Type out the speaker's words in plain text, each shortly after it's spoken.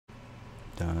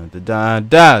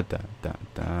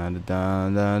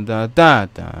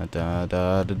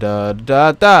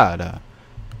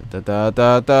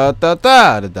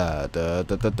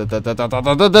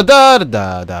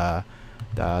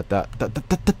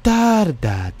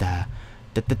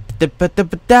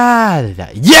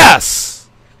Yes!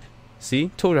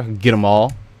 See? Told you I could get them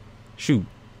all. Shoot.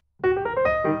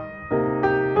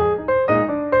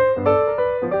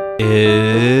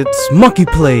 It's Monkey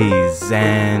Plays,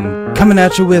 and coming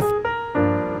at you with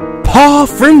Paw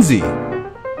Frenzy.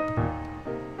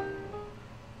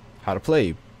 How to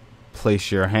play.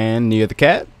 Place your hand near the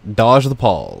cat, dodge the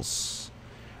paws.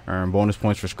 Earn bonus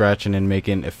points for scratching and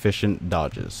making efficient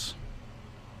dodges.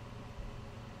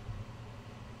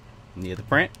 Near the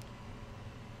print.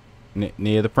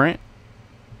 Near the print.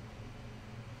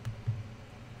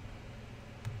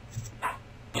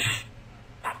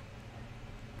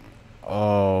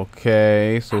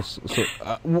 Okay,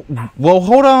 well,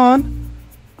 hold on.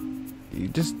 You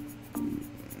just,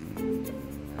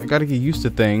 I gotta get used to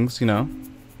things, you know.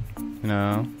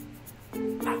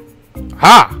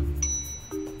 Ha!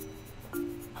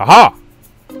 Ha-ha!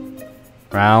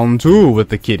 Round 2 with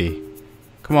the kitty.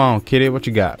 Come on, kitty, what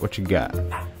you got? What you got?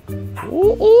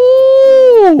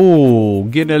 Ooh,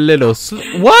 getting a little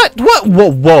what?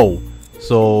 Whoa.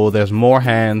 So there's more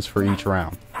hands for each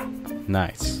round.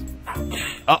 Nice.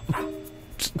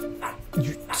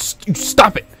 You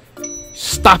stop it.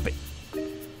 Stop it.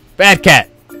 Bad cat.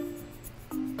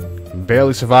 I'm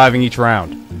barely surviving each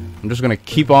round. I'm just gonna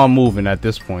keep on moving at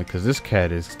this point because this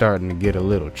cat is starting to get a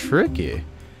little tricky.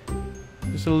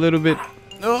 Just a little bit.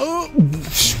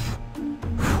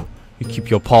 You keep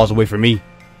your paws away from me.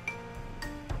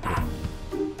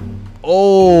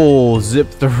 Oh,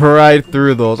 zipped right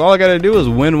through those. All I gotta do is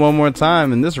win one more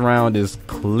time and this round is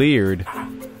cleared.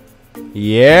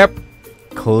 Yep,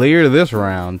 clear this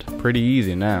round. Pretty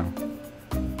easy now.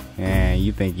 And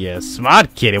you think you're a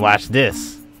smart kitty, watch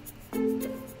this.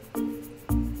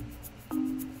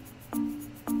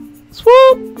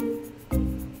 Swoop!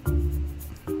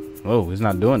 Oh, he's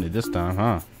not doing it this time,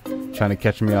 huh? Trying to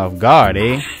catch me off guard,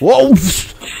 eh? Whoa!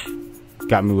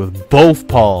 Got me with both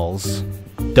paws.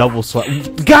 Double slap.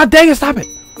 God dang it, stop it!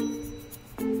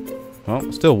 Well,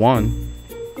 still won.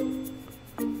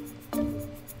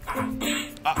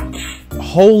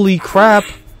 Holy crap!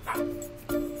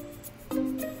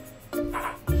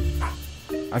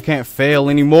 I can't fail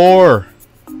anymore.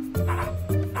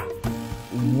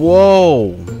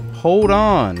 Whoa! Hold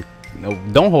on. No,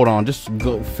 don't hold on. Just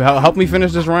go. Help me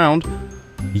finish this round.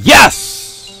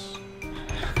 Yes!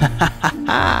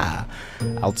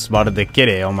 Outsmarted the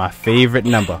kitty on my favorite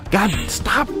number. God,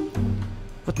 stop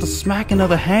with the smacking of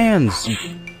the hands.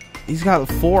 He's got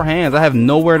 4 hands. I have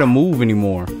nowhere to move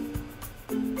anymore.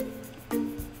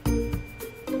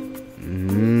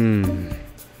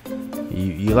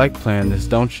 You like playing this,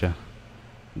 don't you?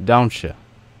 Don't you?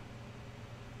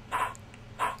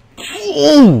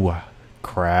 Ooh!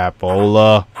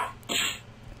 Crapola.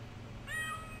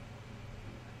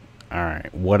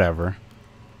 Alright, whatever.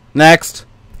 Next!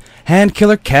 Hand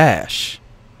Killer Cash.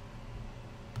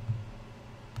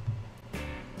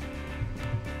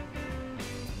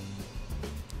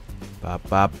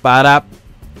 Ba-ba-ba-da.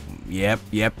 Yep.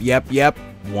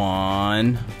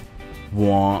 One.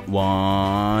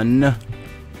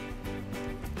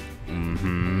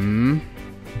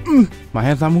 My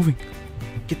hand's not moving.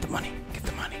 Get the money.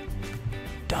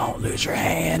 Don't lose your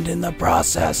hand in the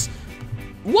process.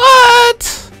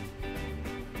 What?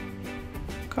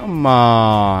 Come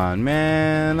on,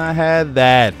 man. I had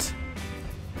that.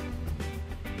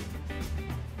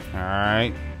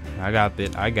 Alright. I got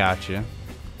it. I got you.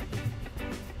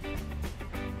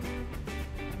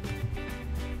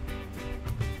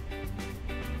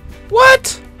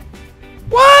 What?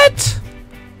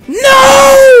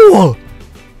 No!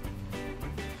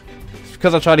 It's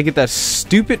because I tried to get that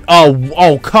stupid.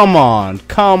 Oh, come on.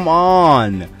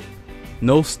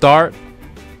 No start.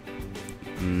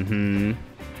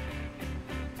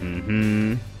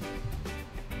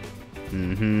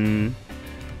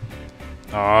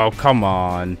 Oh, come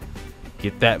on.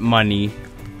 Get that money.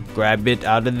 Grab it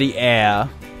out of the air.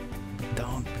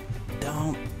 Don't.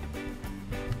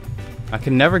 I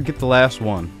can never get the last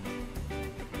one.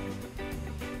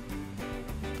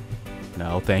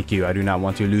 No, thank you. I do not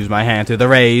want to lose my hand to the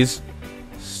rays.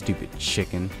 Stupid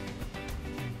chicken.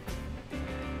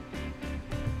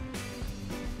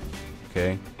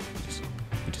 Okay. You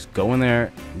just go in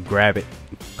there, grab it,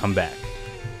 come back.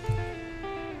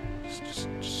 Just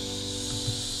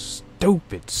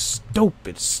stupid. So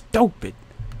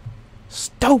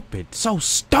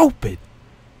stupid.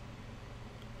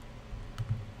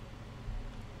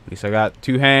 At least I got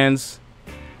 2 hands.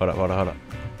 Hold up.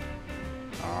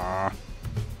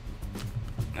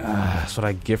 That's what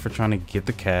I get for trying to get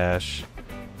the cash.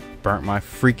 Burnt my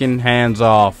freaking hands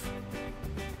off.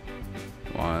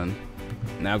 1.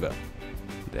 Now go.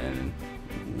 Then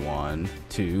 1,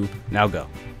 2. Now go.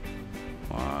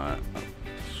 1.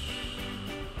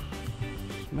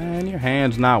 Man, your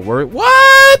hand's not worth.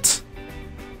 What?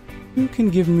 You can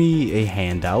give me a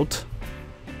handout.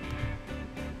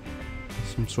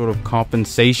 Some sort of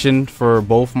compensation for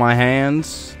both my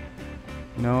hands.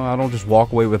 You know, I don't just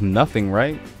walk away with nothing,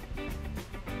 right?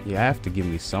 You have to give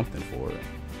me something for it.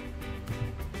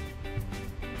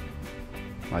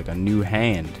 Like a new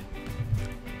hand.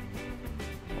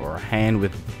 Or a hand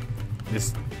with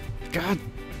this. God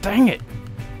dang it.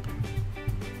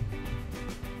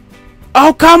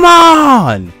 Oh, come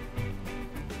on!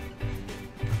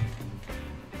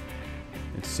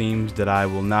 It seems that I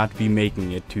will not be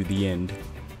making it to the end.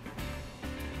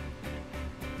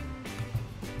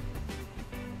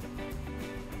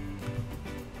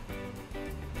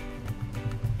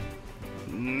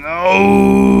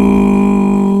 No!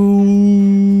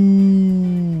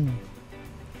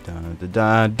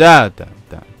 Da da da da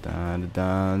da da da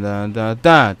da da da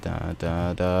da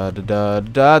da da da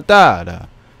da da.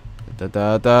 Da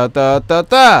da da da da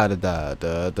da da da da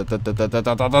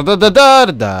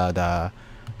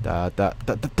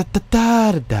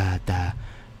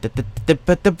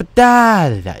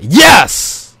da da.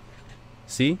 Yes!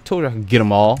 See? Told you I could get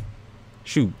them all.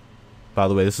 Shoot. By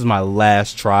the way, this is my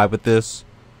last try with this.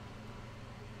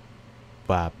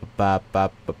 Ba ba ba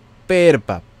ba ba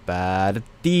ba ba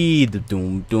dee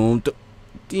doom doom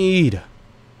dee da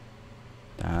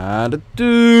da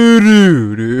doo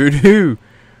doo doo doo.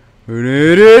 I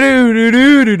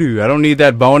don't need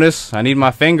that bonus. I need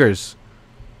my fingers.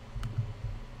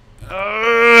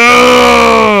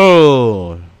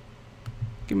 Oh!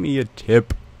 Give me a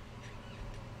tip.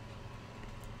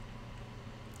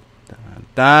 Da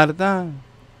da da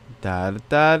da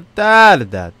da da da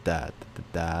da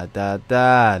da da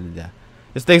da da.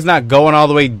 This thing's not going all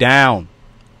the way down.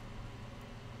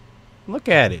 Look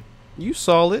at it. You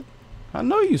saw it. I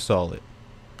know you saw it.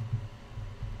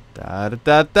 Da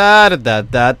da da da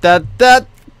da da da.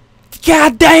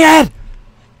 God dang it!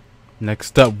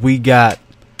 Next up, we got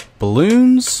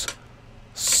Balloons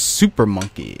Super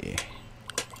Monkey,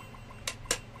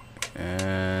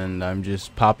 and I'm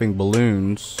just popping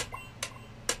balloons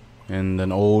in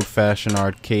an old-fashioned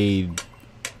arcade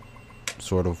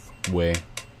sort of way.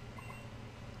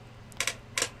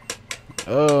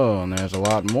 Oh, and there's a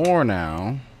lot more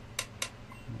now.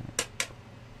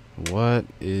 What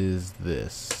is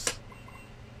this?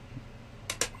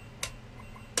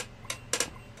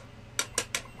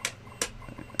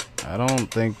 I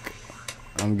don't think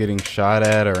I'm getting shot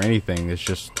at or anything. It's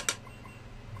just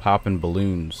popping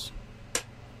balloons.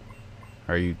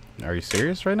 Are you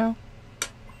serious right now?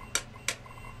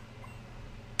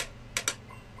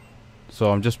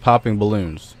 So I'm just popping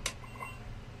balloons.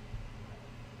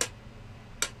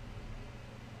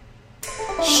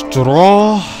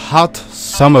 Straw Hat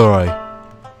Samurai.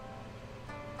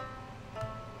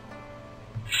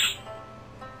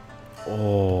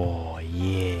 Oh,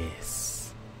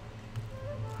 yes.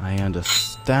 I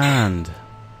understand.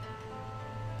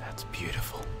 That's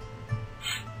beautiful.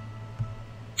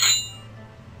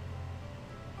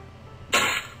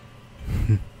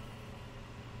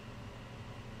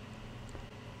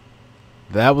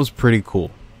 That was pretty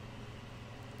cool.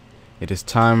 It is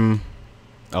time.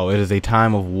 Oh, it is a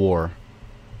time of war.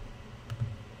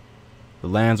 The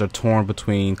lands are torn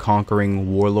between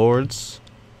conquering warlords.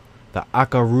 The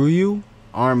Akaruyu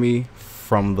army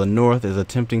from the north is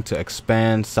attempting to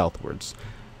expand southwards.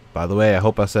 By the way, I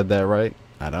hope I said that right.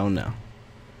 I don't know.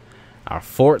 Our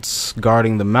forts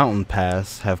guarding the mountain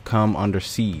pass have come under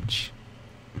siege.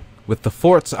 With the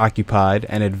forts occupied,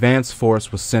 an advance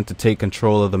force was sent to take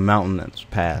control of the mountain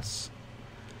pass.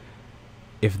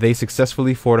 If they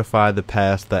successfully fortify the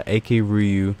pass, the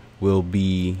Akaruyu will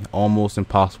be almost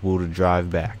impossible to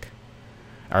drive back.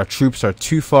 Our troops are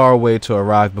too far away to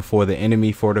arrive before the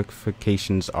enemy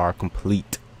fortifications are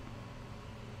complete.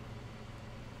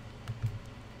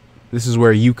 This is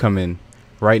where you come in.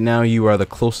 Right now you are the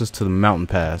closest to the mountain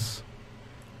pass.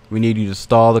 We need you to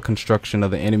stall the construction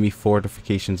of the enemy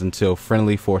fortifications until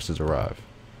friendly forces arrive.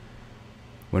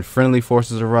 When friendly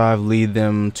forces arrive, lead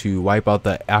them to wipe out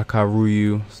the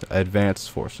Akaruyu advance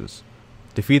forces.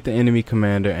 Defeat the enemy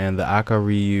commander and the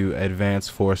Akaruyu advance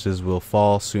forces will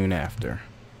fall soon after.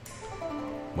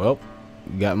 Well,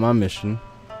 got my mission.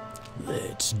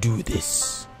 Let's do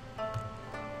this.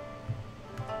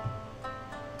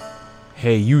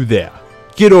 Hey, you there.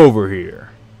 Get over here.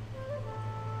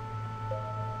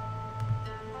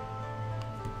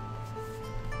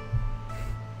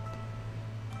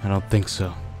 I don't think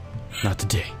so. Not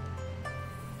today.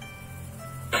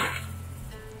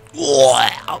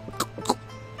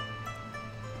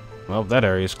 Well, that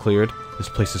area's cleared. This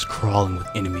place is crawling with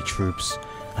enemy troops.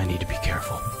 I need to be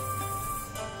careful.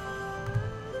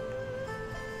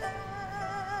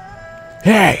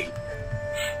 Hey!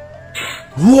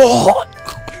 What?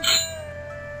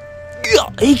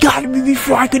 He got me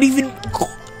before I could even...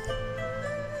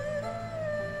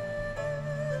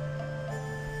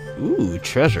 Ooh,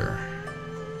 treasure.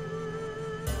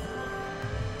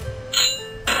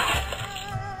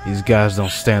 These guys don't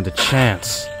stand a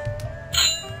chance.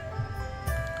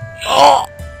 Oh!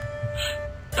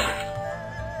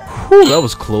 Whew, that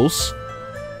was close.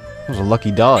 That was a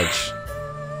lucky dodge.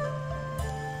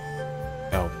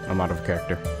 Oh, I'm out of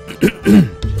character.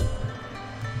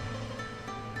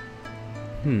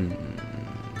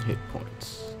 Hit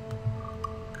points.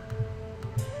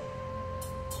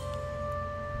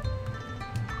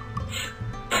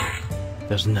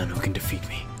 There's none who can defeat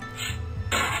me.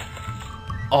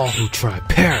 All who try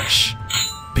perish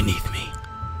beneath me.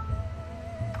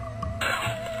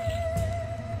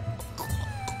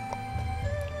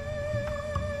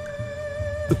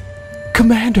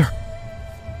 Commander!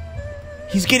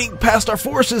 He's getting past our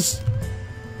forces!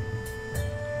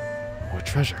 More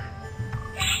treasure.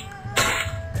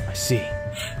 I see.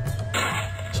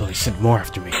 So they sent more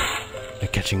after me. They're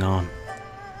catching on.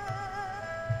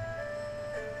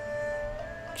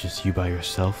 Just you by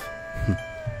yourself?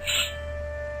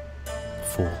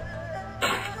 Fool.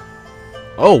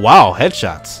 Oh wow,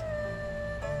 headshots.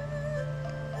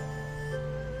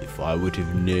 If I would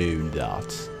have known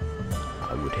that,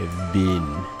 I would have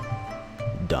been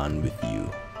done with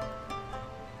you.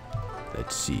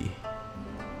 Let's see.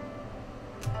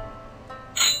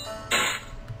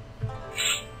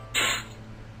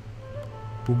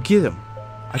 We'll get him.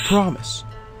 I promise.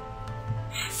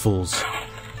 Fools.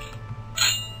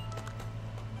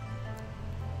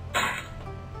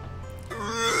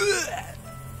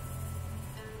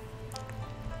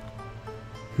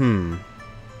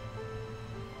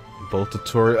 Bow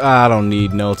tutorial. I don't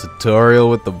need no tutorial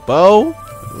with the bow.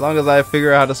 As long as I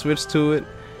figure out how to switch to it,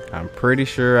 I'm pretty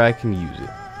sure I can use it.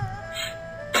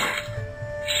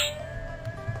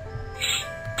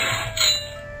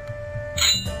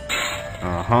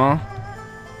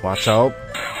 Watch out.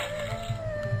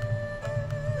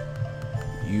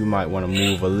 You might want to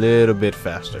move a little bit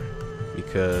faster,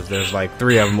 because there's like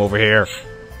 3 of them over here.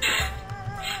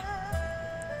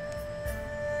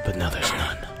 But now there's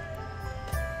none.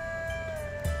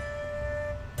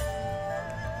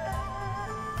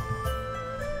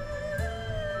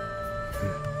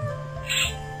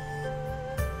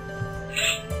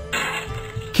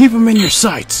 Keep him in your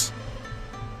sights.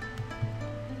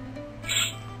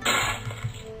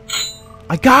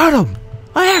 I got him.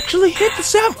 I actually hit the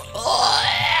sound.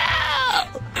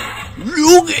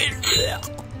 Look at that.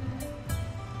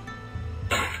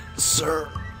 Sir,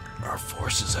 our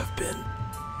forces have been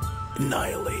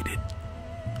annihilated.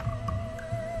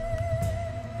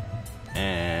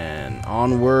 And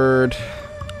onward.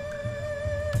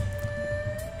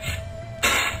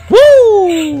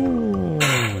 Woo!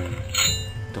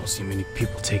 Don't see many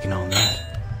people taking on that.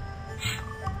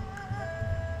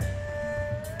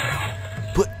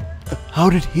 But how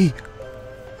did he?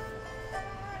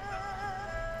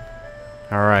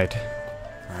 Alright.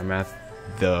 I'm at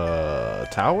the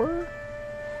tower?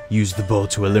 Use the bow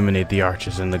to eliminate the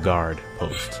archers in the guard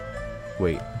post.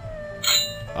 Wait.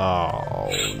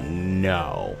 Oh,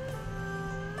 no.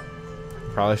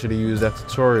 Probably should have used that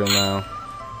tutorial now.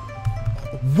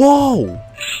 Whoa!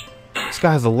 This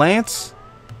guy has a lance?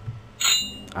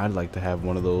 I'd like to have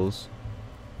one of those.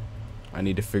 I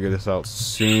need to figure this out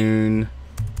soon.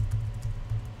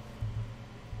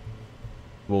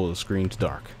 Whoa, the screen's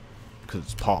dark. Because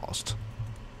it's paused.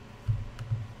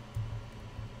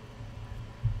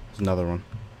 There's another one.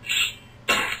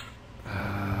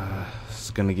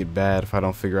 It's gonna get bad if I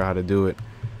don't figure out how to do it.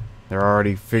 They're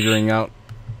already figuring out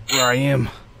where I am.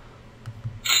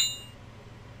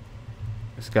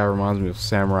 This guy reminds me of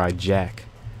Samurai Jack.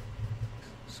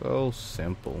 So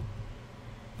simple.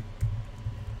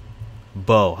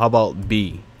 Bow. How about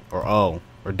B or O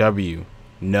or W?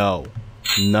 No.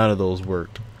 None of those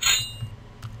worked.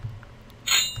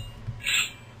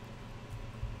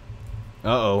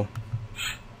 Uh-oh.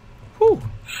 Whew.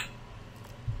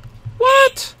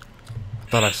 What? I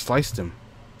thought I sliced him.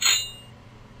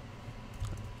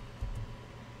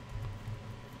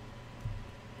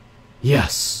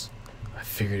 Yes. I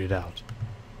figured it out.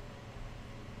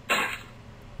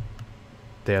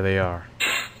 There they are.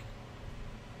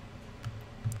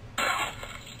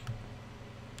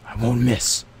 I won't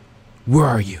miss. Where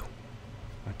are you?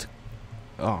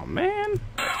 Oh, man.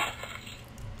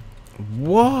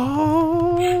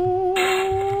 Whoa.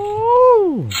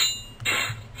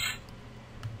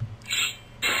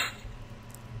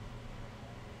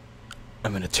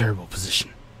 I'm in a terrible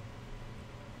position.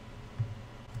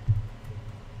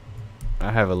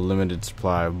 I have a limited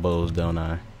supply of bows, don't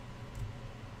I?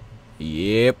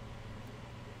 Yep.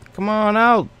 Come on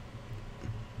out.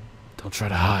 Don't try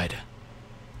to hide.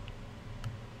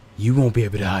 You won't be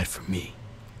able to hide from me.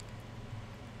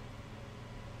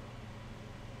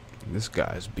 This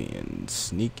guy's being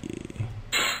sneaky.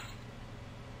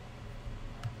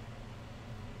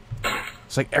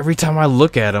 It's like every time I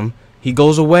look at him, he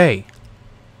goes away.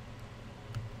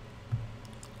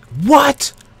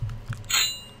 What?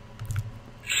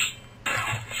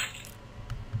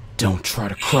 Don't try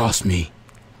to cross me.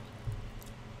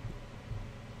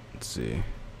 Let's see.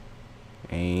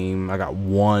 Aim. I got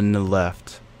one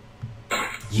left.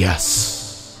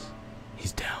 Yes.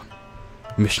 He's down.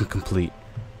 Mission complete.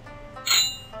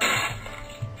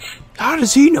 How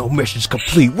does he know mission's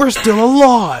complete? We're still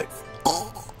alive.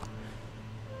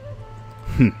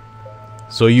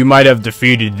 So you might have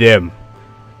defeated them,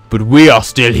 but we are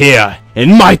still here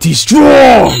and mighty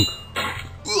strong.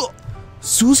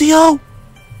 Suzio?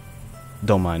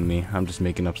 Don't mind me. I'm just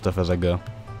making up stuff as I go.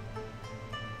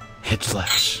 Head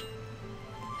slash.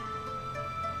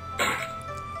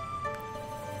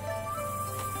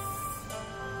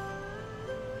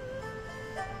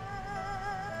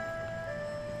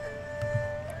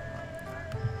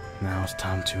 Now it's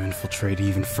time to infiltrate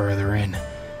even further in.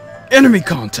 Enemy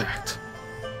contact!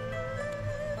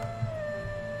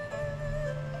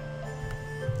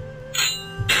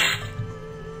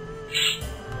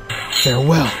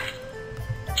 Farewell.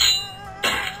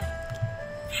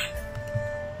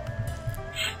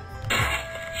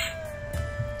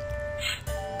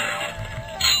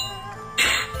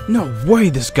 No way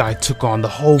this guy took on the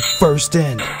whole first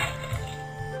end.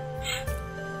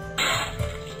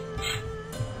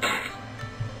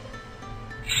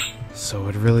 So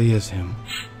it really is him.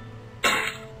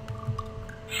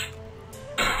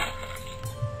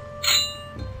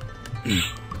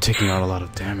 Taking out a lot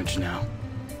of damage now.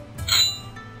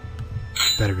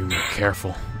 Better be more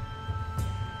careful.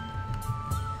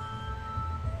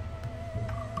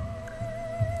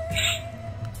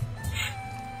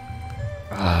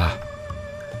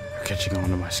 They're catching on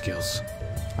to my skills.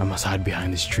 I must hide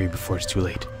behind this tree before it's too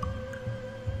late.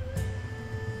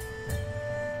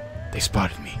 They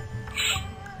spotted me.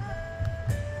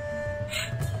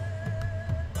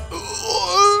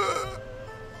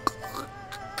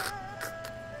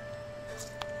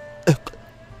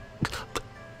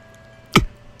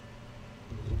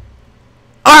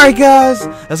 Alright guys,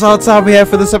 that's all the time we have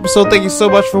for this episode. Thank you so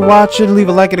much for watching. Leave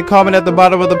a like and a comment at the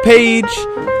bottom of the page.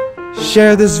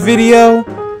 Share this video.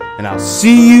 And I'll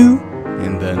see you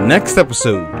in the next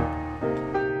episode.